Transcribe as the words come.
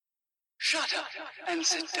Shut up and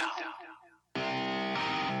sit down.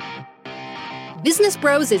 Business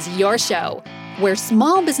Bros is your show, where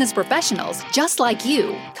small business professionals just like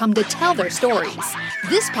you come to tell their stories.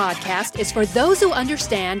 This podcast is for those who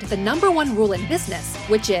understand the number one rule in business,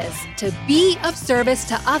 which is to be of service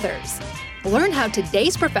to others. Learn how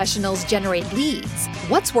today's professionals generate leads,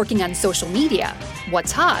 what's working on social media,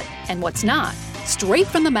 what's hot and what's not, straight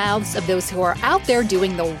from the mouths of those who are out there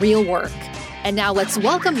doing the real work. And now let's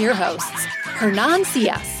welcome your hosts, Hernan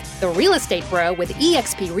Cias, the real estate bro with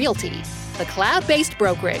eXp Realty, the cloud-based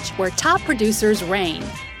brokerage where top producers reign,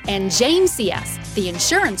 and James Cias, the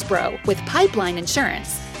insurance bro with Pipeline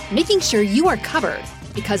Insurance, making sure you are covered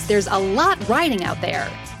because there's a lot riding out there.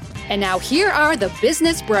 And now here are the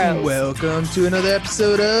Business Bros. Welcome to another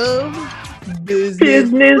episode of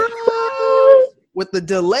Business Bros. With the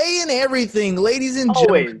delay and everything, ladies and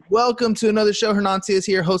gentlemen, welcome to another show. Hernan Cias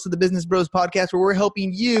here, host of the Business Bros podcast, where we're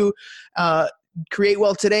helping you create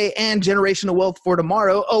wealth today and generational wealth for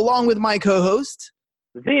tomorrow, along with my co-host,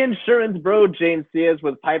 the insurance bro, James Cias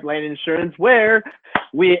with Pipeline Insurance, where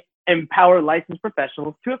we empower licensed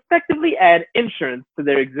professionals to effectively add insurance to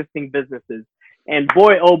their existing businesses. And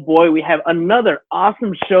boy, oh boy, we have another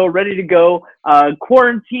awesome show ready to go.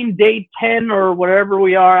 Quarantine day 10 or wherever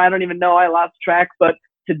we are. I don't even know. I lost track. But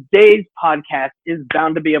today's podcast is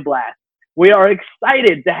bound to be a blast. We are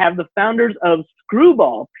excited to have the founders of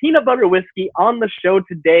Screwball Peanut Butter Whiskey on the show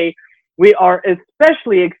today. We are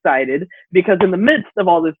especially excited because in the midst of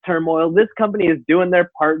all this turmoil, this company is doing their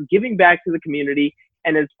part, giving back to the community,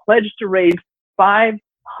 and has pledged to raise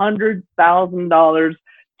 $500,000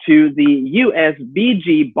 to the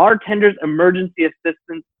USBG Bartenders Emergency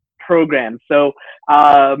Assistance Program. So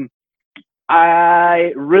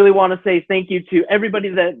I really want to say thank you to everybody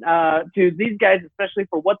that, to these guys, especially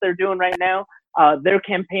for what they're doing right now. Their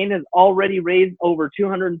campaign has already raised over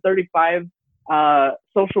 235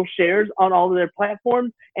 social shares on all of their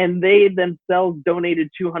platforms, and they themselves donated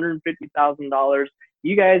 $250,000.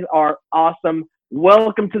 You guys are awesome.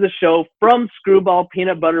 Welcome to the show from Screwball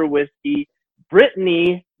Peanut Butter Whiskey,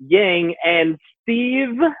 Brittany Yang and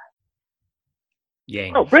Steve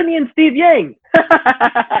Yang. Oh, Brittany and Steve Yang.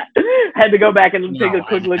 Had to go back and take a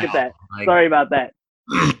quick look at that. Sorry about that.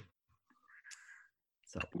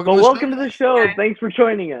 Well, welcome to the show. Thanks for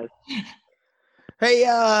joining us. Hey,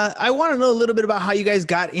 I want to know a little bit about how you guys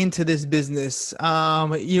got into this business.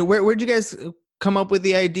 Where'd you guys come up with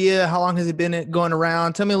the idea? How long has it been going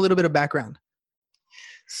around? Tell me a little bit of background.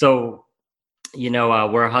 So,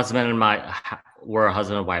 we're a husband and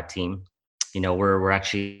wife team. We're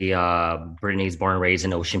actually Brittany's born and raised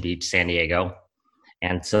in Ocean Beach, San Diego.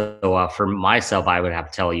 And so for myself, I would have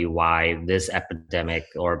to tell you why this epidemic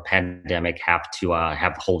or pandemic have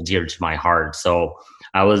hold dear to my heart. So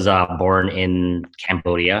I was born in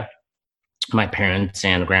Cambodia. My parents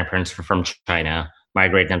and grandparents were from China,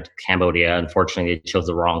 migrated to Cambodia. Unfortunately, they chose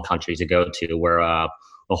the wrong country to go to, where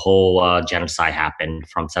the whole genocide happened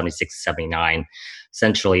from 76 to 79.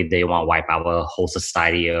 Essentially, they want to wipe out a whole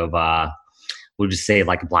society of, we'll just say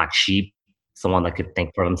like a black sheep, someone that could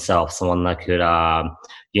think for himself, someone that could,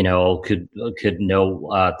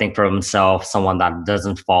 think for himself, someone that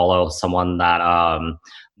doesn't follow, someone that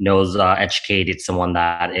knows, educated, someone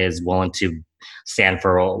that is willing to stand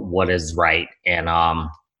for what is right. And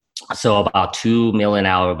so about 2 million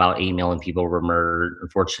out of about 8 million people were murdered.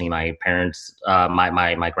 Unfortunately, my parents,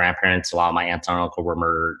 my grandparents, a lot of my aunts and uncle were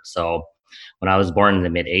murdered. So when I was born in the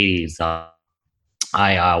mid 80s,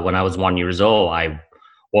 when I was 1 year old, I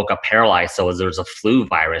woke up paralyzed. So there was a flu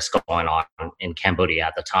virus going on in Cambodia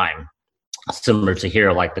at the time, similar to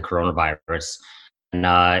here, like the coronavirus. And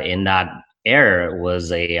in that era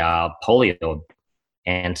was a polio.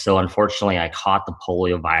 And so unfortunately, I caught the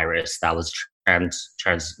polio virus that was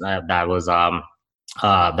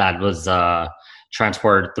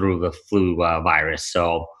transported through the flu virus.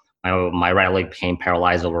 So my right leg became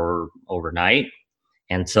paralyzed overnight.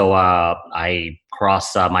 And so I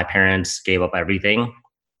crossed, my parents gave up everything,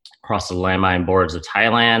 crossed the landmine borders of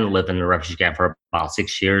Thailand, lived in a refugee camp for about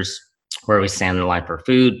 6 years, where we stand in line for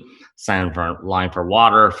food, stand in line for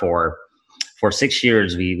water. For 6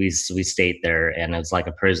 years, we stayed there, and it was like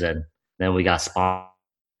a prison. Then we got sponsored.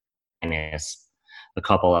 A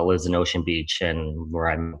couple that lives in Ocean Beach, and where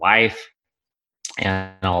I'm my wife.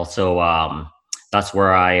 And also that's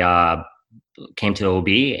where I came to OB,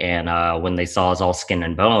 and when they saw us all skin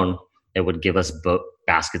and bone, it would give us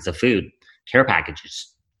baskets of food, care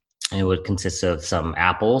packages. And it would consist of some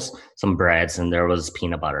apples, some breads, and there was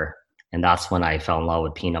peanut butter. And that's when I fell in love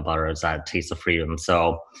with peanut butter, as that taste of freedom.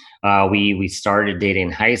 So we started dating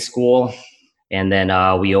in high school. And then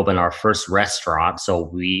we opened our first restaurant.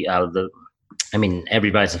 So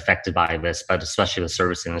everybody's affected by this, but especially the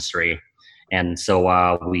service industry. And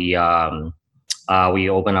so we opened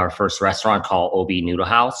our first restaurant called OB Noodle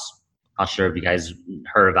House. Not sure if you guys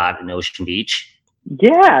heard of that in Ocean Beach.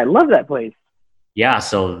 Yeah, I love that place. Yeah,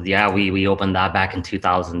 so we opened that back in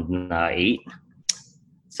 2008.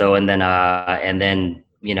 So and then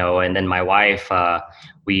my wife,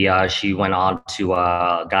 she went on to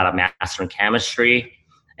got a master in chemistry,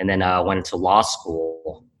 and then went into law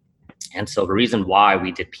school. And so the reason why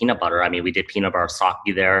we did peanut butter, we did peanut butter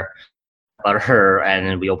sake there, butter, and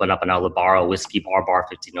then we opened up another bar, a whiskey bar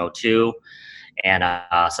 1502, and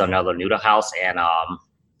so another noodle house,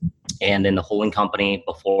 and then the holding company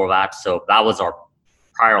before that. So that was our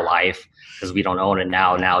prior life, because we don't own it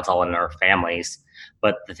now. Now it's all in our families.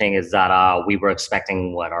 But the thing is that we were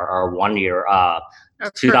expecting our 1 year,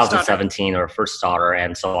 2017, our first daughter,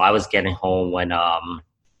 and so I was getting home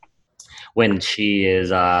when she is.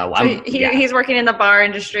 He's working in the bar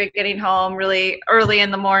industry, getting home really early in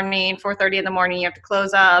the morning, 4:30 in the morning. You have to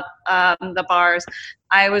close up the bars.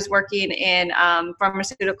 I was working in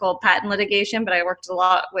pharmaceutical patent litigation, but I worked a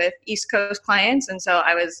lot with East Coast clients, and so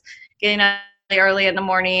I was getting up early in the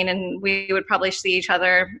morning, and we would probably see each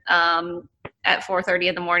other at 4:30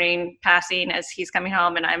 in the morning, passing as he's coming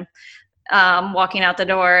home and I'm walking out the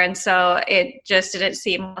door. And so it just didn't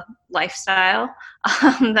seem a lifestyle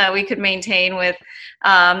that we could maintain with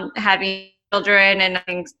having children. And I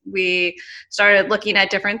think we started looking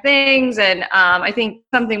at different things. And I think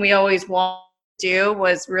something we always wanted to do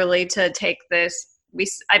was really to take this.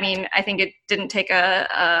 I think it didn't take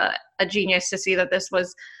a genius to see that this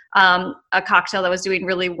was a cocktail that was doing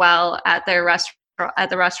really well at the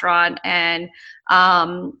restaurant. And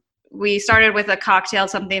we started with a cocktail,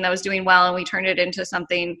 something that was doing well, and we turned it into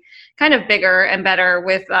something kind of bigger and better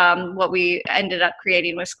with what we ended up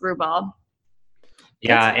creating with Screwball.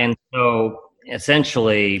 Yeah, and so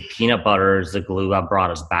essentially peanut butter is the glue that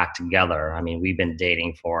brought us back together. We've been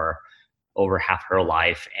dating for over half her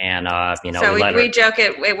life, and so we joke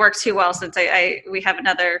it works too well since we have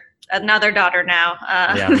another daughter now.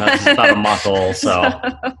 That's about a month old. So,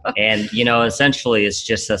 and essentially it's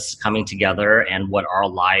just us coming together, and what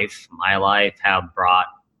my life have brought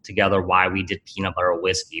together, why we did peanut butter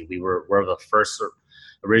whiskey. We're the first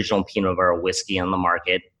original peanut butter whiskey on the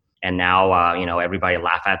market. And now, everybody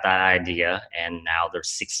laugh at that idea. And now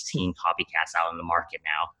there's 16 copycats out in the market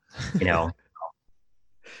now,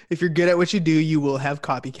 If you're good at what you do, you will have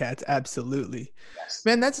copycats. Absolutely. Yes.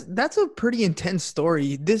 Man, that's a pretty intense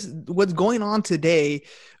story. What's going on today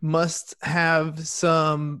must have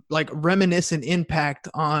some reminiscent impact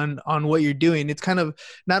on what you're doing. It's kind of,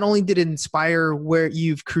 not only did it inspire where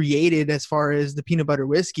you've created as far as the peanut butter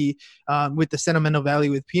whiskey with the sentimental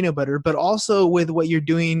value with peanut butter, but also with what you're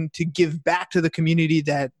doing to give back to the community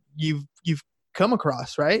that you've come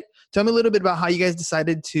across, right? Tell me a little bit about how you guys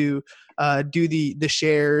decided to do the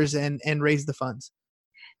shares and raise the funds.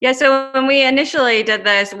 Yeah, so when we initially did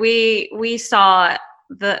this, we saw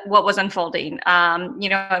what was unfolding.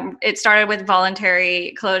 It started with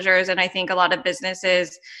voluntary closures, and I think a lot of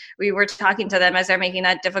businesses, we were talking to them as they're making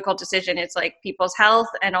that difficult decision. It's like people's health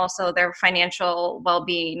and also their financial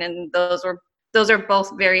well-being, and those are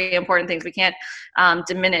both very important things. We can't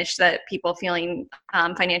diminish that people feeling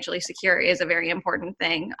financially secure is a very important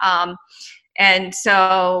thing. And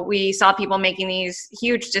so we saw people making these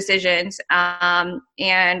huge decisions. And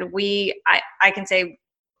I can say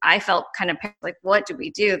I felt kind of like, what do we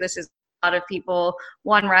do? This is a lot of people.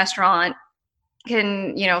 One restaurant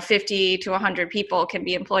can, 50 to 100 people can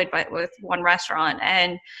be employed with one restaurant.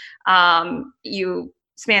 And you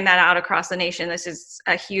span that out across the nation. This is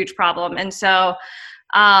a huge problem. And so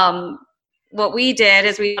what we did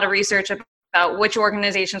is we did a research about which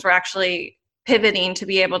organizations were actually pivoting to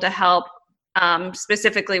be able to help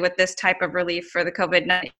specifically with this type of relief for the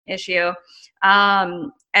COVID-19 issue.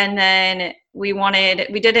 And then we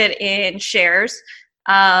did it in shares,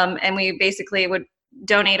 and we basically would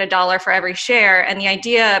donate $1 for every share. And the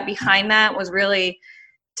idea behind that was really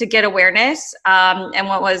to get awareness. And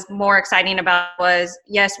what was more exciting about was,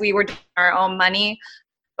 yes, we were doing our own money,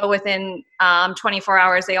 but within 24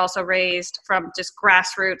 hours, they also raised from just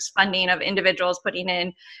grassroots funding of individuals putting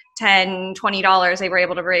in $10, $20. They were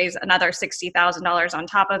able to raise another $60,000 on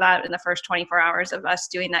top of that in the first 24 hours of us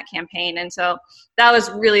doing that campaign. And so that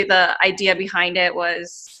was really the idea behind it,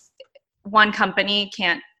 was one company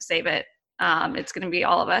can't save it. It's going to be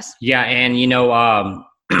all of us. Yeah. And,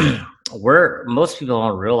 most people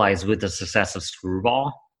don't realize with the success of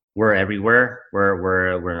Screwball, we're everywhere.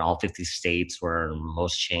 We're in all 50 states. We're in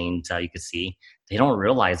most chains you can see. they don't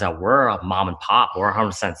realize that we're a mom and pop. We're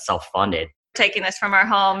 100% self-funded. Taking this from our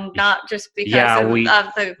home, not just because of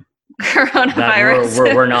the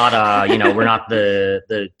coronavirus. We're not, we're not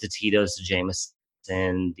the Tito's, the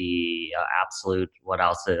Jameson, the Absolute, what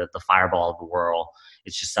else, the Fireball of the world.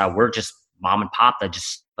 It's just that we're just mom and pop but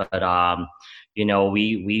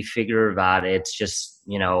we figure that it's just,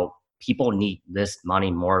 people need this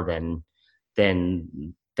money more than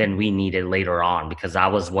we needed later on, because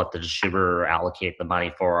that was what the distributor allocated the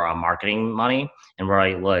money for, marketing money. And we're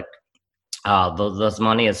like, look, those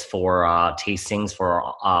money is for tastings for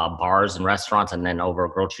bars and restaurants, and then over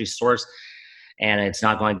grocery stores, and it's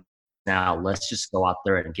not going. Now let's just go out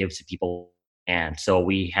there and give to people. And so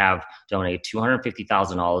we have donated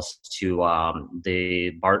 $250,000 to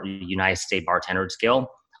the United States Bartenders Guild,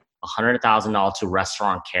 $100,000 to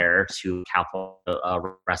Restaurant Care, to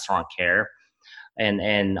California Restaurant Care,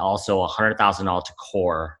 and also $100,000 to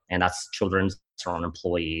CORE, and that's Children's Restaurant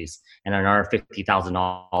Employees, and another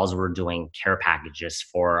 $50,000 we're doing care packages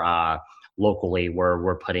for locally, where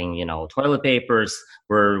we're putting toilet papers,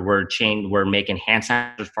 we're making hand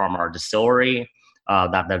sanitizers from our distillery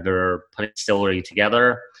that they're putting distillery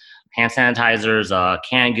together, hand sanitizers,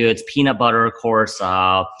 canned goods, peanut butter, of course,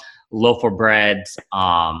 loaf of bread.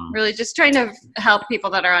 Really just trying to help people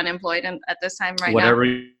that are unemployed at this time right whatever,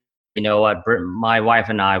 now. You know what, my wife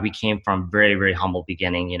and I, we came from very, very humble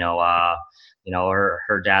beginning.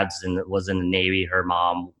 Her dad's was in the Navy. Her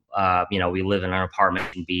mom, we live in an apartment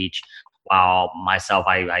in Beach. While myself,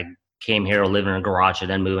 I came here to live in a garage and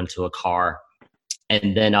then moved into a car.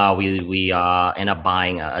 And then we ended up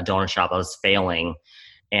buying a donut shop that was failing.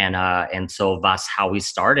 And so that's how we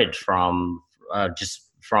started, from just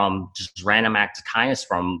random acts of kindness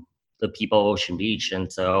from the people of Ocean Beach. And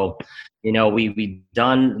so, we've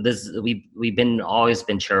done this. We've always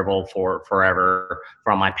been charitable for forever,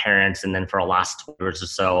 from my parents, and then for the last 2 years or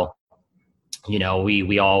so,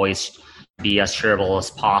 we always be as charitable as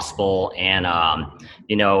possible. And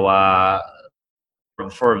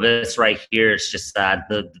for this right here, it's just that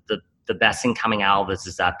the best thing coming out of this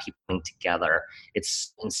is that people being together.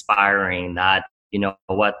 It's inspiring that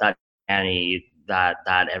that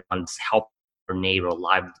everyone's helping your neighbor,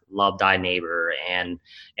 love thy neighbor, and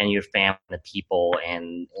your family, the people.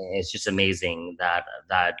 And it's just amazing that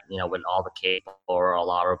when all the people, or a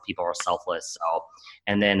lot of people, are selfless. So,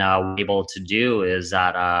 and then we're able to do is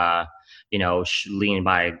that leading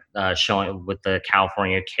by showing with the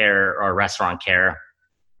California Care or Restaurant Care,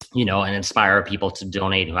 and inspire people to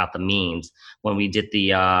donate who have the means. When we did the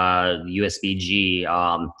USBG,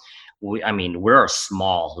 we're a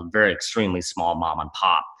small, very extremely small mom and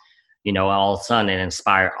pop. All of a sudden it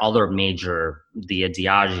inspired other major, the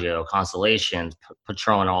Diageo, Constellation,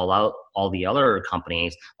 Patron, all the other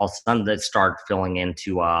companies. All of a sudden they start filling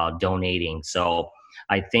into donating. So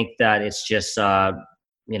I think that it's just,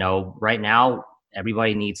 right now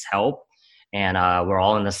everybody needs help, and we're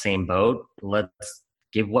all in the same boat. Let's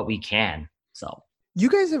give what we can. So you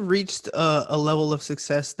guys have reached a level of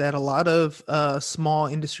success that a lot of small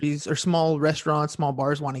industries or small restaurants, small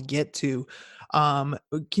bars want to get to. Can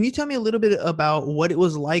you tell me a little bit about what it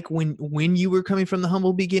was like when you were coming from the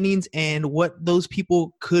humble beginnings, and what those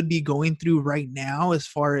people could be going through right now as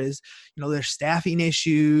far as, their staffing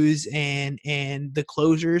issues and the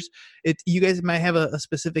closures? You guys might have a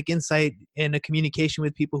specific insight and a communication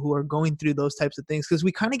with people who are going through those types of things, because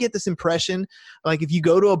we kind of get this impression, like if you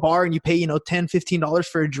go to a bar and you pay, $10, $15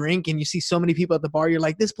 for a drink, and you see so many people at the bar, you're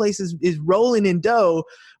like, this place is rolling in dough.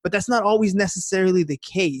 But that's not always necessarily the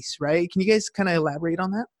case, right? Can you guys kind of elaborate on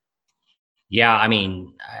that? Yeah, I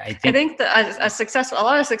think a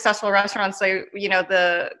lot of successful restaurants,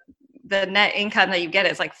 the net income that you get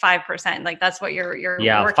is like 5%. Like that's what you're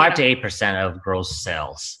 5 to 8% of gross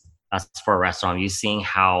sales. That's for a restaurant. You're seeing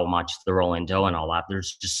how much the rolling dough and all that.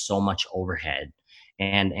 There's just so much overhead,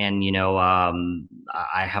 and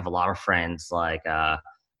I have a lot of friends like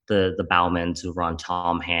the Bowmans who run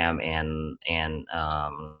Tom Ham and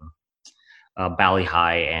Bally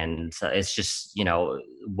High, and so it's just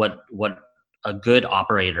what a good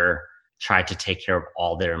operator tried to take care of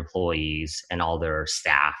all their employees and all their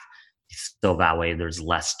staff, so that way there's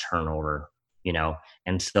less turnover,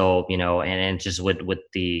 and so and just with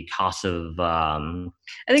the cost of I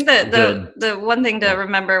think the one thing to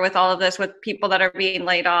remember with all of this, with people that are being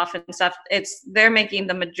laid off and stuff, they're making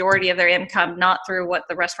the majority of their income not through what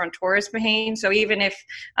the restaurateur is paying. So even if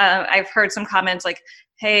I've heard some comments like,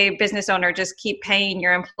 hey, business owner, just keep paying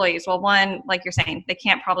your employees. Well, one, like you're saying, they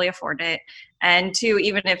can't probably afford it. And two,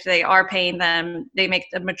 even if they are paying them, they make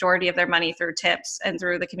the majority of their money through tips and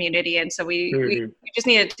through the community. And so we just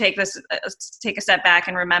need to take a step back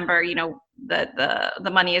and remember, that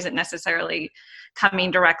the money isn't necessarily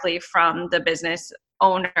coming directly from the business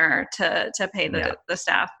owner to pay the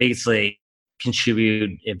staff. Basically,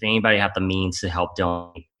 contribute. If anybody have the means to help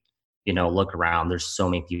donate, look around. There's so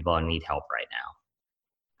many people that need help right now.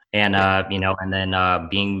 And, and then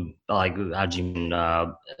being like,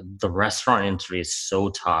 the restaurant industry is so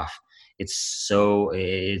tough. It's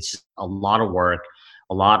a lot of work,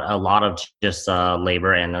 a lot of just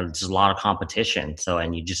labor, and there's a lot of competition. So,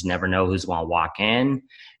 and you just never know who's going to walk in,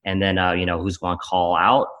 and then, who's going to call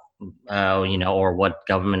out, or what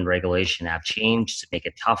government regulation have changed to make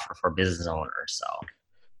it tougher for business owners. So.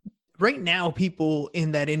 Right now, people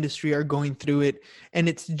in that industry are going through it, and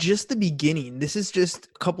it's just the beginning. This is just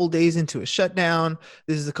a couple days into a shutdown.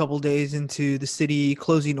 This is a couple days into the city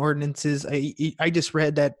closing ordinances. I just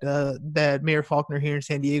read that Mayor Faulconer here in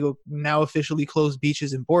San Diego now officially closed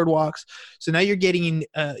beaches and boardwalks. So now you're getting,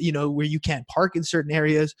 where you can't park in certain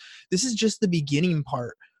areas. This is just the beginning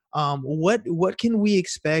part. What can we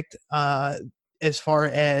expect as far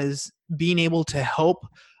as being able to help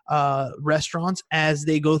restaurants as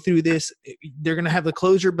they go through this? They're going to have the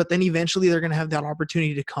closure, but then eventually they're going to have that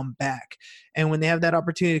opportunity to come back. And when they have that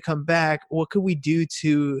opportunity to come back, what could we do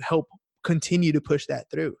to help continue to push that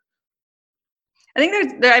through? I think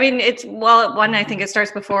I think it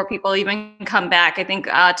starts before people even come back. I think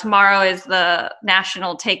tomorrow is the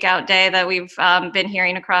National Takeout Day that we've been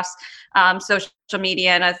hearing across social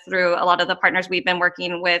media and through a lot of the partners we've been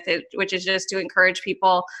working with, which is just to encourage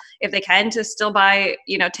people, if they can, to still buy,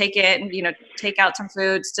 take it and, take out some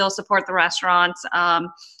food, still support the restaurants. I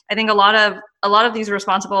think a lot of these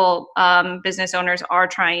responsible business owners are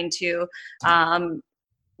trying to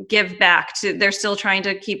give back to. They're still trying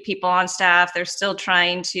to keep people on staff. They're still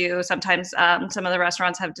trying to, sometimes some of the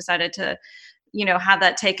restaurants have decided to, have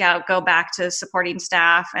that takeout go back to supporting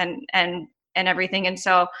staff and everything. And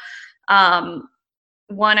so,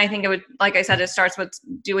 one, I think it would, like I said, it starts with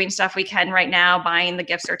doing stuff we can right now, buying the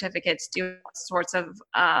gift certificates, doing sorts of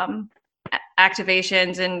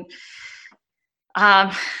activations. And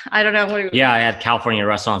I don't know. I had California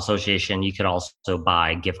Restaurant Association. You could also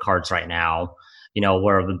buy gift cards right now,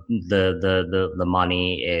 where the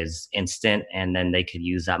money is instant, and then they could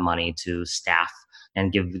use that money to staff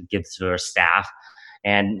and give to their staff.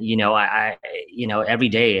 And, every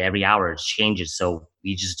day, every hour it changes. So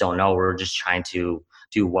we just don't know. We're just trying to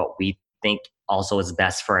do what we think also is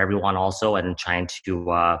best for everyone also, and trying to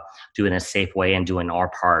do it in a safe way and doing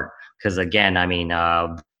our part. Because again,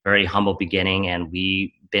 very humble beginning, and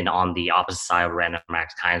we've been on the opposite side of random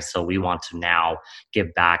act of kindness. So we want to now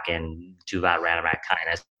give back and do that random act of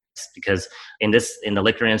kindness, because in the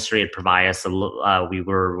liquor industry, it provides us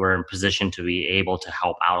we're in position to be able to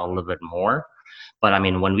help out a little bit more. But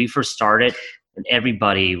when we first started,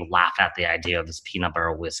 everybody laughed at the idea of this peanut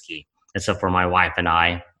butter whiskey, except for my wife and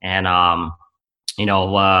I. And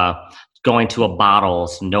going to a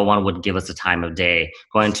bottles, no one would give us a time of day.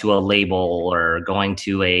 Going to a label or going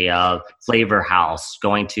to a flavor house,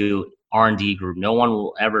 going to R&D group, no one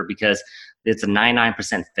will ever, because it's a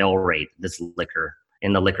 99% fail rate, this liquor,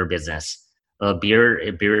 in the liquor business. Beer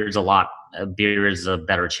is a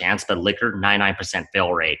better chance, but liquor, 99%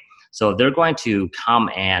 fail rate. So they're going to come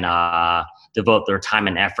and devote their time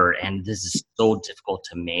and effort, and this is so difficult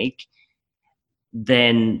to make,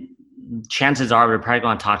 then chances are they're probably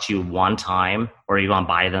going to talk to you one time, or you're going to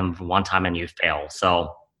buy them for one time and you fail.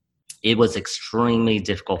 So it was extremely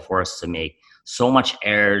difficult for us to make. So much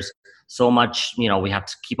errors, so much, we have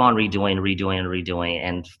to keep on redoing,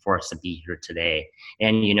 and for us to be here today.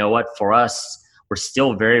 And you know what? For us, we're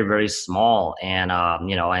still very, very small, and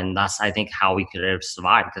and that's, I think, how we could have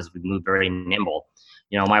survived, because we moved very nimble.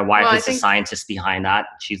 My wife is the scientist behind that.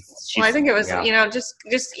 She's I think it was,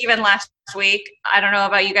 just even last week, I don't know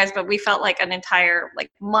about you guys, but we felt like an entire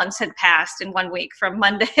months had passed in 1 week, from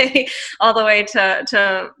Monday all the way to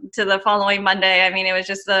the following Monday. It was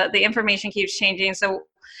just the information keeps changing. So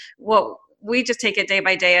we just take it day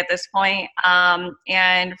by day at this point.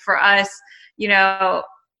 And for us,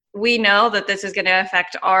 we know that this is going to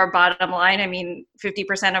affect our bottom line.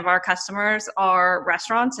 50% of our customers are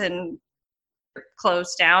restaurants and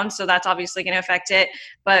closed down, so that's obviously going to affect it.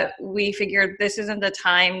 But we figured this isn't the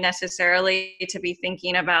time necessarily to be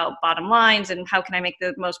thinking about bottom lines and how can I make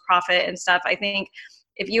the most profit and stuff. I think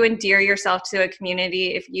if you endear yourself to a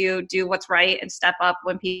community, if you do what's right and step up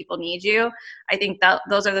when people need you, I think that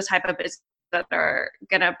those are the type of business that are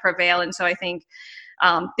going to prevail. And so I think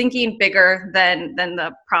thinking bigger than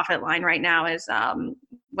the profit line right now is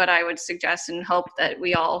what I would suggest and hope that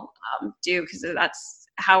we all do, because that's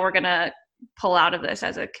how we're going to pull out of this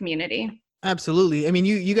as a community. Absolutely. I mean,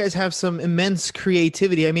 you guys have some immense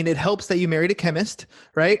creativity. I mean, it helps that you married a chemist,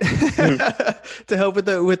 right? To help with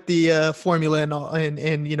the formula and all,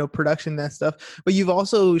 and you know, production, that stuff. But you've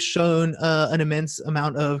also shown an immense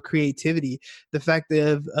amount of creativity. The fact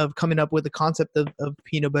of coming up with the concept of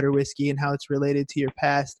peanut butter whiskey and how it's related to your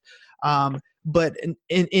past. But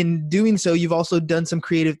in doing so, you've also done some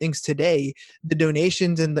creative things today. The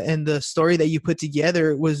donations and the story that you put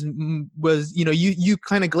together was you know, you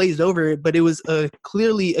kind of glazed over it, but it was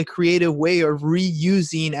clearly a creative way of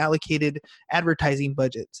reusing allocated advertising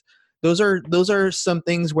budgets. Those are some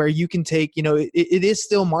things where you can take, you know, it is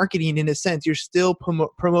still marketing in a sense. You're still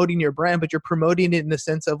promoting your brand, but you're promoting it in the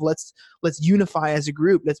sense of let's unify as a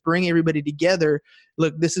group. Let's bring everybody together.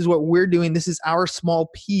 Look, this is what we're doing. This is our small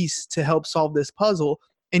piece to help solve this puzzle.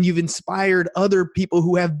 And you've inspired other people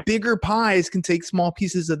who have bigger pies, can take small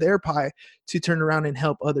pieces of their pie to turn around and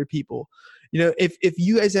help other people. You know, if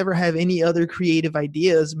you guys ever have any other creative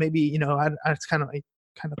ideas, maybe, you know, it's kind of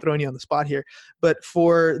throwing you on the spot here, but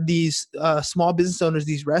for these small business owners,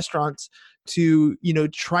 these restaurants, to, you know,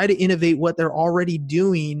 try to innovate what they're already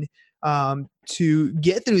doing to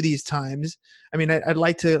get through these times. I mean, I'd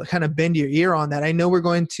like to kind of bend your ear on that. I know we're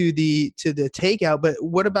going to the takeout, but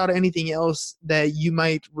what about anything else that you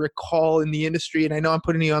might recall in the industry? And I know I'm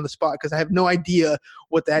putting you on the spot because I have no idea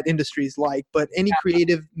what that industry is like, but any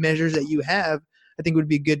creative measures that you have, I think would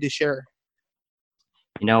be good to share.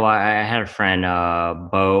 You know, I had a friend,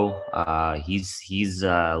 Bo. He's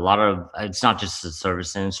a lot of. It's not just the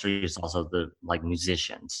service industry; it's also the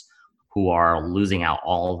musicians who are losing out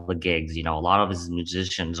all the gigs. You know, a lot of his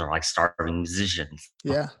musicians are like starving musicians.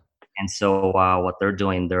 Yeah. And so what they're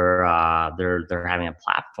doing, they're having a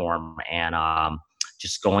platform and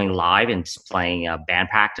just going live and just playing band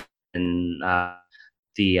practice, and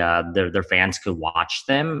their fans could watch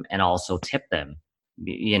them and also tip them.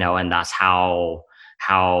 You know, and that's how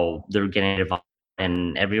they're getting involved,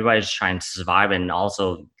 and everybody's trying to survive. And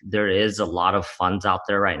also there is a lot of funds out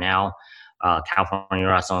there right now. California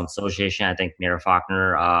Restaurant Association, I think Mayor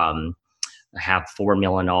Faulconer have $4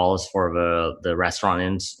 million for the restaurant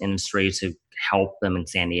industry to help them in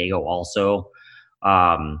San Diego also.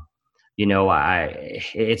 You know,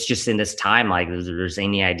 it's just in this time, like if there's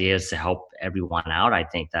any ideas to help everyone out, I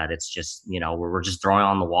think that it's just, you know, we're just throwing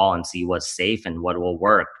on the wall and see what's safe and what will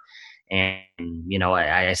work. And, you know,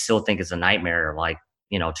 I still think it's a nightmare. Like,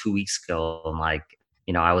 you know, 2 weeks ago, I'm like,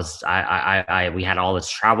 you know, we had all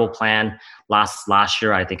this travel plan last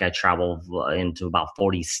year. I think I traveled into about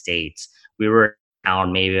 40 states. We were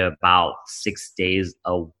down maybe about 6 days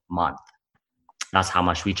a month. That's how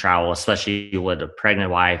much we travel, especially with a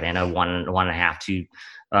pregnant wife and a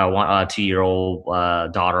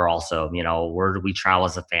 2-year-old daughter also. You know, where do we travel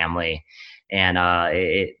as a family? And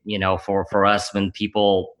you know, for us, when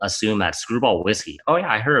people assume that Screwball whiskey, oh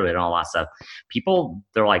yeah, I heard of it and all that stuff, people,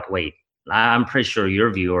 they're like, wait, I'm pretty sure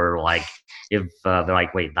your viewer, like, if they're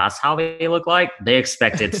like, wait, that's how they look like, they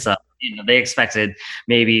expected you know, they expected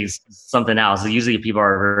maybe something else. Usually people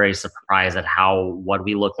are very surprised at what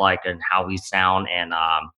we look like and how we sound, and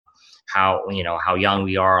how, you know, how young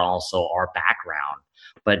we are, also our background.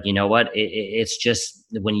 But you know what, it's just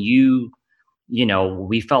when you know,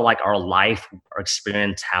 we felt like our life, our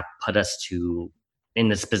experience have put us in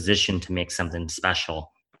this position to make something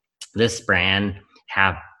special. This brand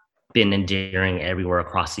have been endearing everywhere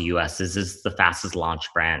across the U.S. This is the fastest launch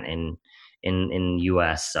brand in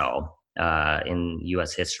U.S. So in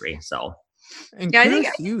U.S. history. So, and kudos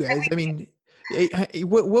to you guys. I mean,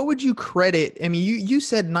 what would you credit? I mean, you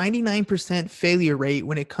said 99% failure rate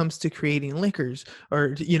when it comes to creating liquors,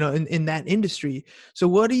 or, you know, in that industry. So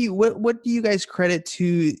what do you guys credit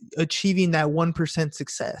to achieving that 1%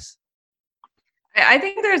 success? I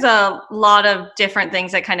think there's a lot of different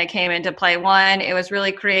things that kind of came into play. One, it was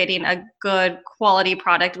really creating a good quality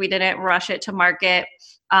product. We didn't rush it to market.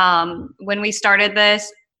 When we started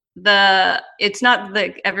this, it's not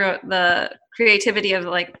the creativity of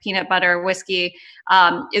like peanut butter whiskey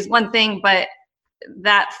is one thing, but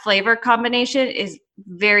that flavor combination is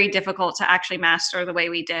very difficult to actually master the way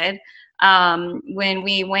we did. When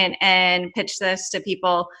we went and pitched this to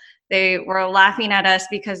people, they were laughing at us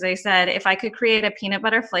because they said, if I could create a peanut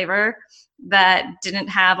butter flavor that didn't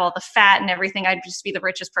have all the fat and everything, I'd just be the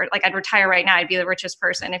richest person. Like, I'd retire right now, I'd be the richest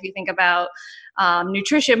person. If you think about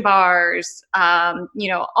nutrition bars, you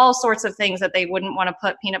know, all sorts of things that they wouldn't want to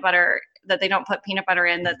put peanut butter, that they don't put peanut butter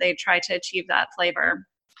in, that they try to achieve that flavor.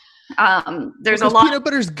 There's a lot. Peanut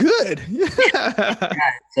butter's good.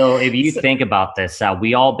 So if you think about this,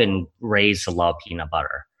 we all been raised to love peanut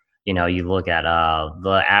butter. You know, you look at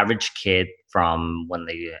the average kid from when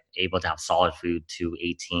they're able to have solid food to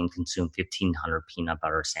 18 consume 1,500 peanut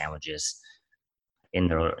butter sandwiches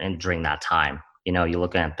during that time. You know, you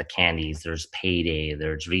look at the candies, there's Payday,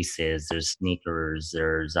 there's Reese's, there's Snickers,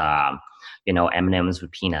 there's, M&M's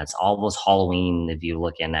with peanuts, all those Halloween, if you're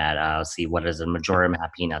looking at, see what is the majority of them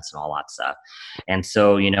have peanuts and all that stuff. And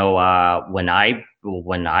so, when the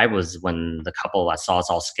couple that saw us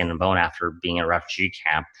all skin and bone after being in a refugee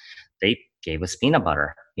camp, they gave us peanut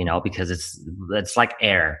butter, because it's like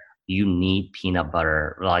air. You need peanut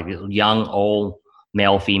butter, like young, old,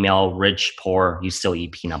 male, female, rich, poor, you still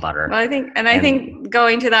eat peanut butter. Well, I think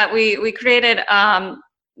going to that, we created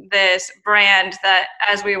this brand that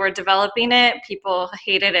as we were developing it, people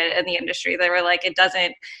hated it in the industry. They were like, it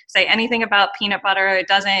doesn't say anything about peanut butter. It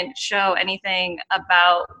doesn't show anything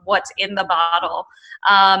about what's in the bottle.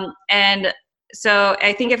 And so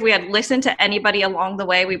I think if we had listened to anybody along the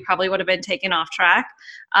way, we probably would have been taken off track.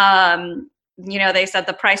 They said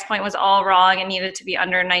the price point was all wrong and needed to be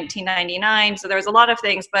under $19.99. So there was a lot of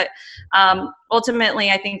things, but ultimately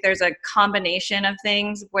I think there's a combination of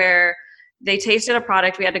things where they tasted a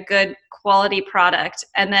product, we had a good quality product,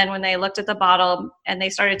 and then when they looked at the bottle and they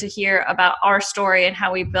started to hear about our story and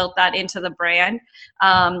how we built that into the brand,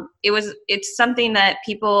 it's something that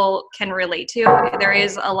people can relate to. There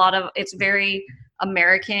is it's very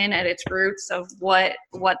American at its roots of what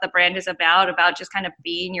the brand is about just kind of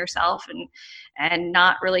being yourself and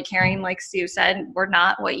not really caring. Like Stu said, we're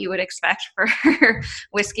not what you would expect for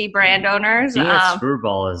whiskey brand owners. Being a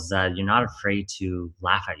screwball is that you're not afraid to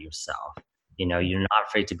laugh at yourself. You're not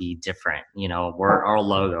afraid to be different. Our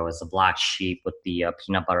logo is a black sheep with the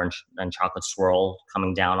peanut butter and chocolate swirl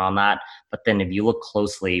coming down on that. But then if you look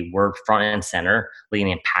closely, we're front and center,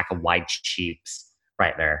 leading a pack of white sheeps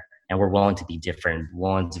right there. And we're willing to be different,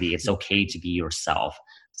 it's okay to be yourself.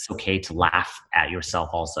 It's okay to laugh at yourself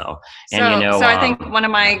also. And so I think one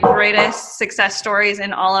of my greatest success stories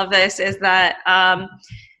in all of this is that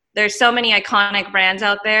there's so many iconic brands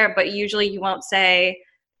out there, but usually you won't say,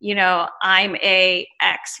 I'm a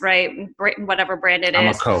X, right? Whatever brand it is. I'm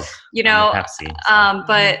a Coke. I'm a Pepsi.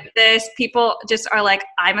 But this people just are like,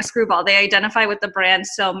 I'm a screwball. They identify with the brand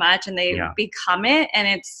so much and they become it. And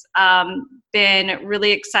it's been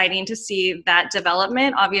really exciting to see that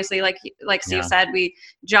development. Obviously, like Steve said, we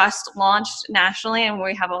just launched nationally and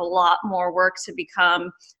we have a lot more work to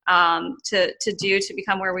become to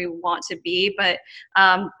become where we want to be. But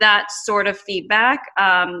that sort of feedback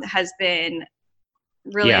has been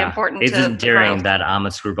really important. It's endearing that I'm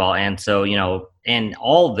a screwball. And so, and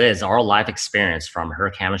all this, our life experience from her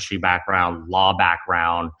chemistry background, law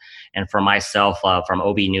background, and for myself, from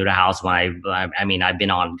OB Newhouse, when I've been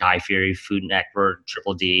on Guy Fieri, Food Network,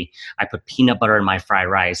 Triple D. I put peanut butter in my fried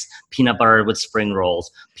rice, peanut butter with spring rolls,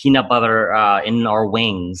 peanut butter in our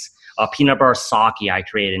wings, peanut butter sake I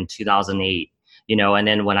created in 2008. And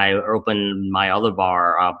then when I opened my other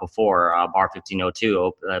bar before, Bar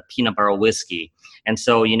 1502, peanut butter whiskey. And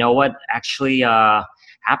so, what actually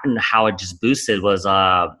happened, how it just boosted was, it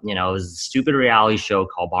was a stupid reality show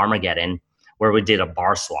called Barmageddon, where we did a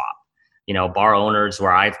bar swap. Bar owners,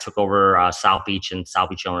 where I took over South Beach and South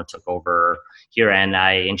Beach owner took over here, and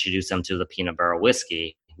I introduced them to the peanut butter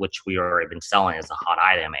whiskey, which we already been selling as a hot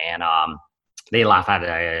item. And they laugh at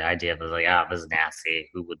the idea of like, this is nasty.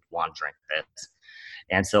 Who would want to drink this?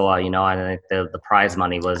 And so, I think the prize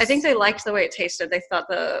money was... I think they liked the way it tasted. They thought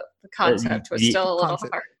the concept was still a little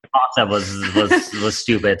hard. The concept was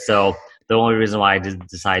stupid. So the only reason why I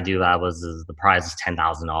decided to do that was the prize is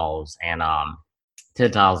 $10,000. And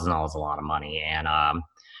 $10,000 is a lot of money. And,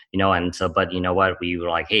 but you know what? We were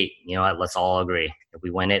like, hey, let's all agree. If we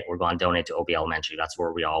win it, we're going to donate to OB Elementary. That's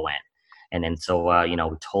where we all went. And then so, we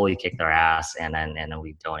totally kicked their ass and then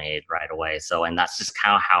we donated right away. So, and that's just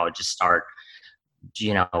kind of how it just started.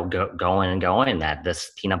 Going that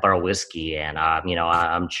this peanut butter whiskey. And,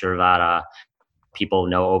 I'm sure that people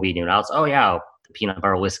know OB Newhouse. Oh, yeah, the peanut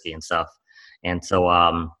butter whiskey and stuff. And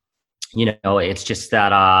so, it's just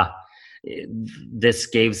that this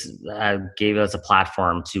gave us a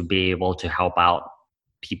platform to be able to help out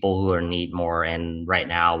people who are in need more. And right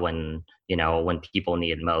now when people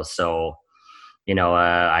need it most. So,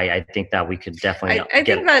 I think that we could definitely. I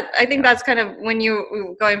think that's kind of when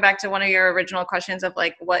you going back to one of your original questions of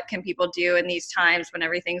like, what can people do in these times when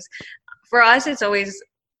everything's, for us, it's always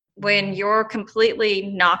when you're completely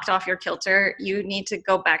knocked off your kilter, you need to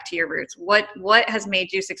go back to your roots. What has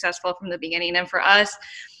made you successful from the beginning? And for us,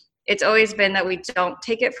 it's always been that we don't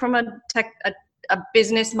take it from a a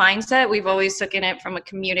business mindset. We've always taken it from a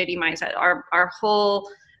community mindset. Our whole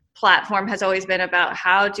platform has always been about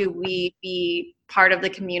how do we be part of the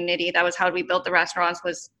community. That was how we built the restaurants,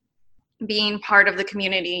 was being part of the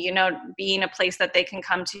community, being a place that they can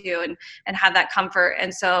come to and have that comfort.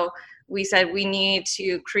 And so we said we need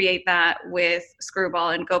to create that with Screwball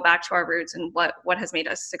and go back to our roots and what has made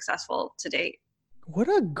us successful to date. What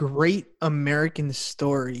a great American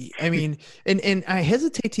story. I mean, and I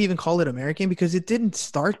hesitate to even call it American because it didn't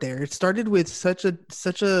start there. It started with such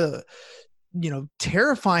a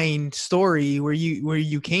terrifying story where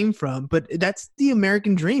you came from, but that's the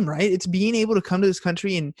American dream, right? It's being able to come to this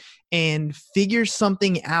country and figure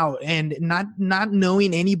something out, and not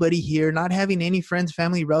knowing anybody here, not having any friends,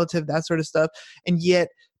 family, relative, that sort of stuff. And yet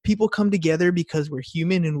people come together because we're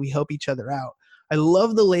human and we help each other out. I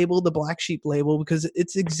love the label, the Black Sheep label, because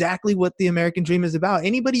it's exactly what the American dream is about.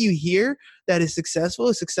 Anybody you hear that is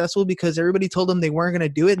successful because everybody told them they weren't going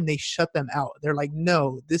to do it and they shut them out. They're like,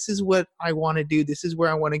 no, this is what I want to do. This is where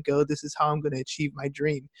I want to go. This is how I'm going to achieve my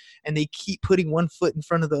dream. And they keep putting one foot in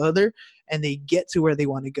front of the other and they get to where they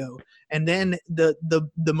want to go. And then the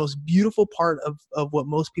most beautiful part of what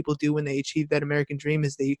most people do when they achieve that American dream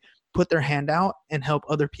is they put their hand out and help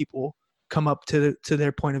other people come up to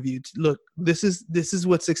their point of view. Look, this is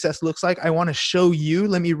what success looks like. I want to show you.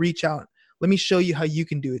 Let me reach out. Let me show you how you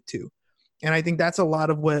can do it too. And I think that's a lot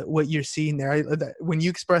of what you're seeing there. When you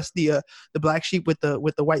express the black sheep with the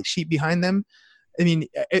white sheep behind them, I mean,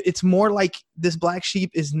 it's more like this black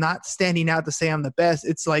sheep is not standing out to say I'm the best.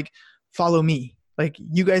 It's like, follow me. Like,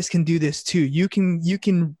 you guys can do this too. You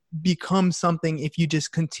can become something if you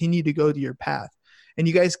just continue to go to your path. And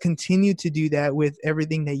you guys continue to do that with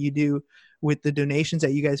everything that you do, with the donations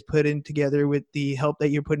that you guys put in together, with the help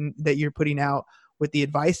that you're putting out, with the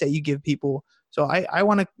advice that you give people. So I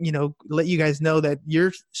want to, let you guys know that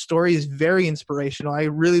your story is very inspirational. I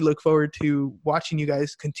really look forward to watching you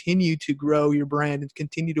guys continue to grow your brand and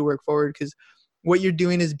continue to work forward, because what you're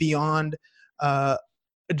doing is beyond a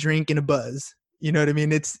drink and a buzz. You know what I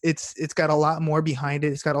mean? It's got a lot more behind it.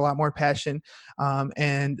 It's got a lot more passion.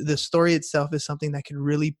 And the story itself is something that can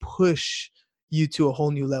really push you to a whole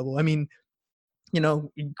new level. I mean,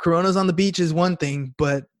 Coronas on the beach is one thing,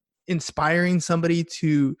 but inspiring somebody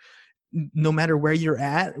to, no matter where you're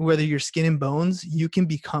at, whether you're skin and bones, you can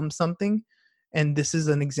become something. And this is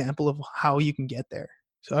an example of how you can get there.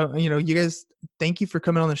 So, you guys, thank you for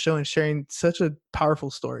coming on the show and sharing such a powerful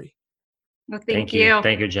story. Well, thank you.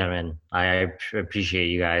 Thank you, gentlemen. I appreciate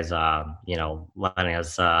you guys, letting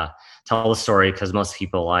us tell the story, because most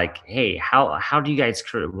people like, hey, how do you guys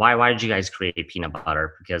why did you guys create peanut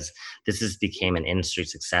butter? Because this became an industry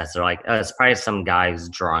success. They're like, it's probably some guy who's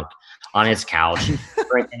drunk on his couch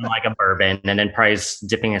drinking like a bourbon, and then probably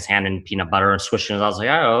dipping his hand in peanut butter and swishing it. I was like,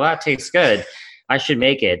 oh, that tastes good. I should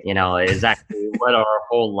make it. Exactly what our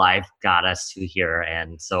whole life got us to here.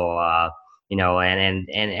 And so, and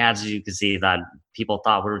as you can see, that people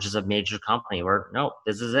thought we were just a major company. No,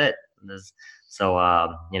 this is it. So,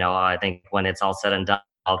 I think when it's all said and done,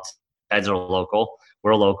 you guys are local.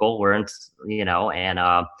 We're local. We're in,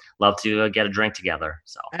 and love to get a drink together.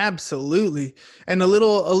 So absolutely. And a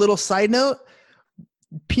little side note,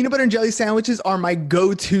 peanut butter and jelly sandwiches are my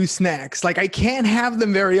go-to snacks. Like, I can't have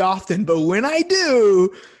them very often, but when I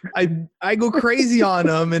do, I go crazy on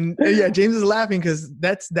them. And yeah, James is laughing because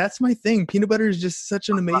that's my thing. Peanut butter is just such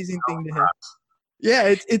an amazing thing to have.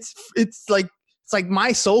 Yeah, it's like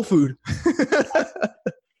my soul food.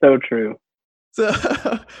 So true. So,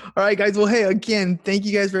 all right, guys. Well, hey, again, thank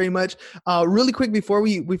you guys very much. Really quick before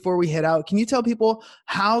we head out, can you tell people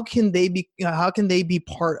how can they be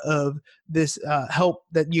part of this help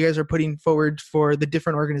that you guys are putting forward for the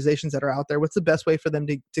different organizations that are out there? What's the best way for them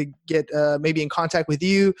to get maybe in contact with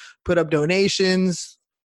you, put up donations,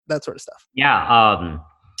 that sort of stuff? Yeah.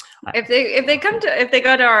 If they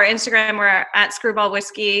go to our Instagram, we're at Screwball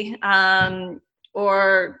Whiskey.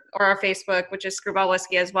 Or our Facebook, which is Screwball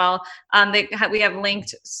Whiskey as well. We have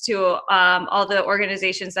linked to all the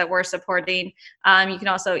organizations that we're supporting. You can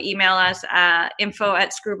also email us at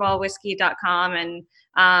info@screwballwhiskey.com, and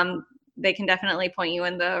they can definitely point you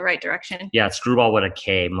in the right direction. Yeah, it's Screwball with a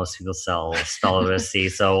K. Most people spell it with a C.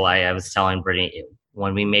 So I was telling Brittany,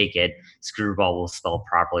 when we make it, Screwball will spell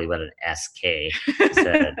properly with an SK.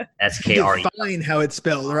 SKRE. Define how it's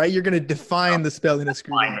spelled, right? You're going to define the spelling of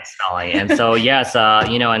Screwball. Define the spelling. And so, yes,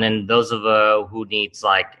 and then those of who needs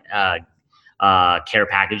care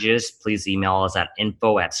packages, please email us at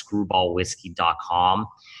info@screwballwhiskey.com.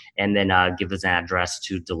 And then give us an address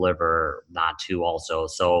to deliver that to also.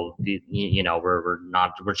 So,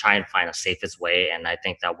 we're trying to find the safest way. And I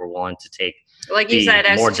think that we're willing to take like you said,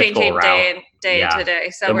 it's changing day to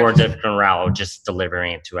day. So the more difficult route of just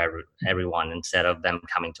delivering it to everyone instead of them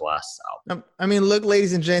coming to us. So. I mean, look,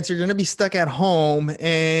 ladies and gents, you're going to be stuck at home,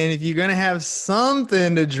 and if you're going to have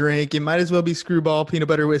something to drink, it might as well be Screwball peanut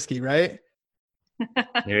butter whiskey, right?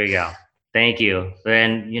 There you go. Thank you.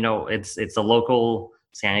 And it's a local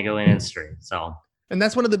San Diego industry. So. And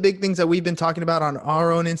that's one of the big things that we've been talking about on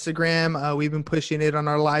our own Instagram. We've been pushing it on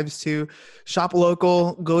our lives too. Shop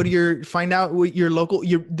local, find out what your local,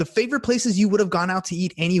 the favorite places you would have gone out to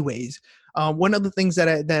eat anyways. One of the things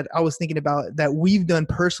that I was thinking about that we've done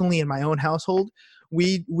personally in my own household,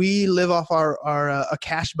 we live off our a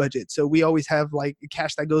cash budget. So we always have like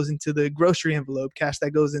cash that goes into the grocery envelope, cash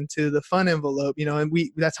that goes into the fun envelope, and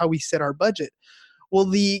that's how we set our budget. Well,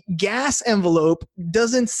 the gas envelope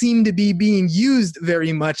doesn't seem to be being used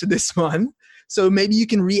very much this month. So maybe you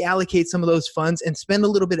can reallocate some of those funds and spend a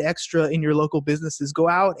little bit extra in your local businesses. Go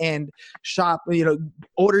out and shop,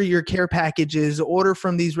 order your care packages, order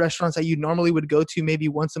from these restaurants that you normally would go to maybe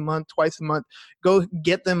once a month, twice a month. Go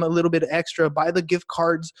get them a little bit extra, buy the gift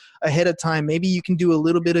cards ahead of time. Maybe you can do a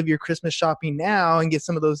little bit of your Christmas shopping now and get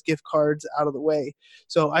some of those gift cards out of the way.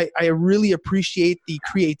 So I really appreciate the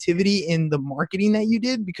creativity in the marketing that you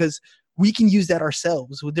did, because we can use that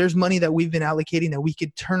ourselves. There's money that we've been allocating that we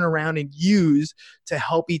could turn around and use to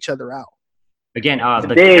help each other out. Again,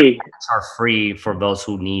 the tickets are free for those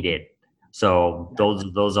who need it. So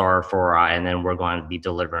those are for, and then we're going to be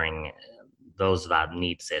delivering those that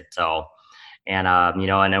needs it. So, and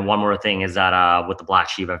and then one more thing is that with the Black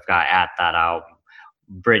Sheep, I've got at that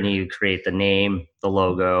Brittany create the name, the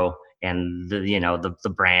logo, and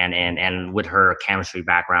the brand, and with her chemistry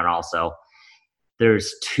background also.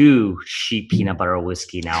 There's 2 sheep peanut butter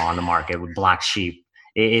whiskey now on the market with Black Sheep.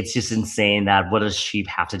 It's just insane that what does sheep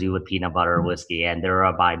have to do with peanut butter whiskey? And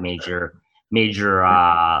they're by major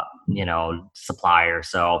supplier.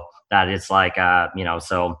 So that it's like,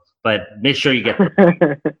 but make sure you get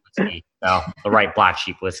the whiskey, so the right Black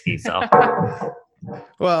Sheep whiskey. So.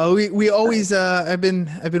 Well, we always, I've been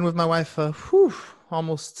with my wife,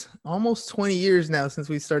 almost 20 years now since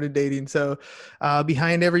we started dating. So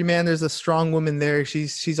behind every man, there's a strong woman there.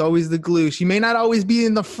 She's always the glue. She may not always be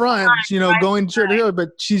in the front, going to, but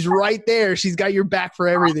she's right there. She's got your back for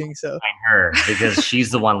everything. So her, because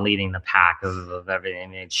she's the one leading the pack of everything. I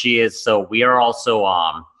mean, she is. So we are also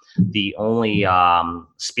the only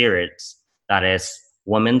spirits that is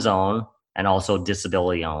women's own and also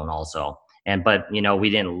disability owned also. But we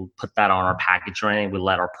didn't put that on our package or anything. We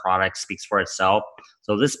let our product speaks for itself.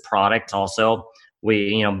 So this product also,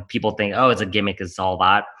 people think, oh, it's a gimmick, it's all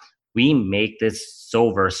that. We make this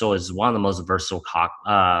so versatile. It's one of the most versatile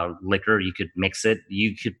liquor. You could mix it.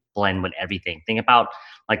 You could blend with everything. Think about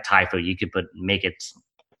like Thai food. You could make it,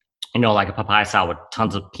 like a papaya salad with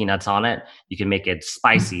tons of peanuts on it. You can make it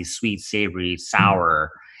spicy, sweet, savory,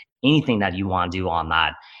 sour, anything that you want to do on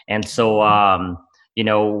that. And so,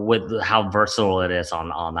 with how versatile it is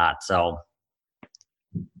on that. So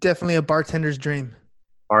definitely a bartender's dream.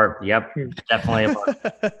 Yep, definitely a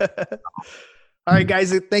bartender. All right,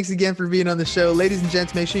 guys, thanks again for being on the show. Ladies and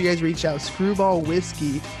gents, make sure you guys reach out. Screwball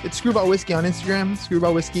Whiskey. It's Screwball Whiskey on Instagram,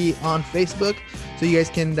 Screwball Whiskey on Facebook. So you guys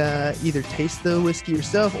can either taste the whiskey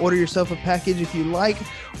yourself, order yourself a package if you like,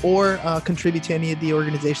 or contribute to any of the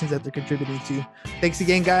organizations that they're contributing to. Thanks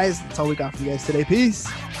again, guys. That's all we got for you guys today. Peace.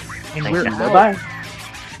 And we're out. Bye-bye.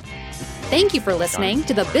 Thank you for listening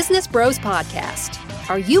to the Business Bros Podcast.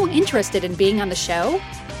 Are you interested in being on the show?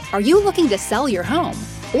 Are you looking to sell your home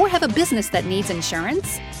or have a business that needs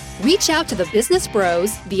insurance? Reach out to the Business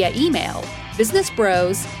Bros via email,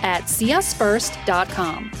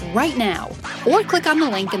 businessbros@seeusfirst.com right now, or click on the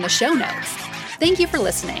link in the show notes. Thank you for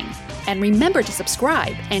listening. And remember to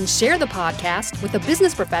subscribe and share the podcast with the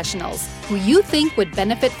business professionals who you think would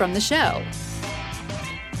benefit from the show.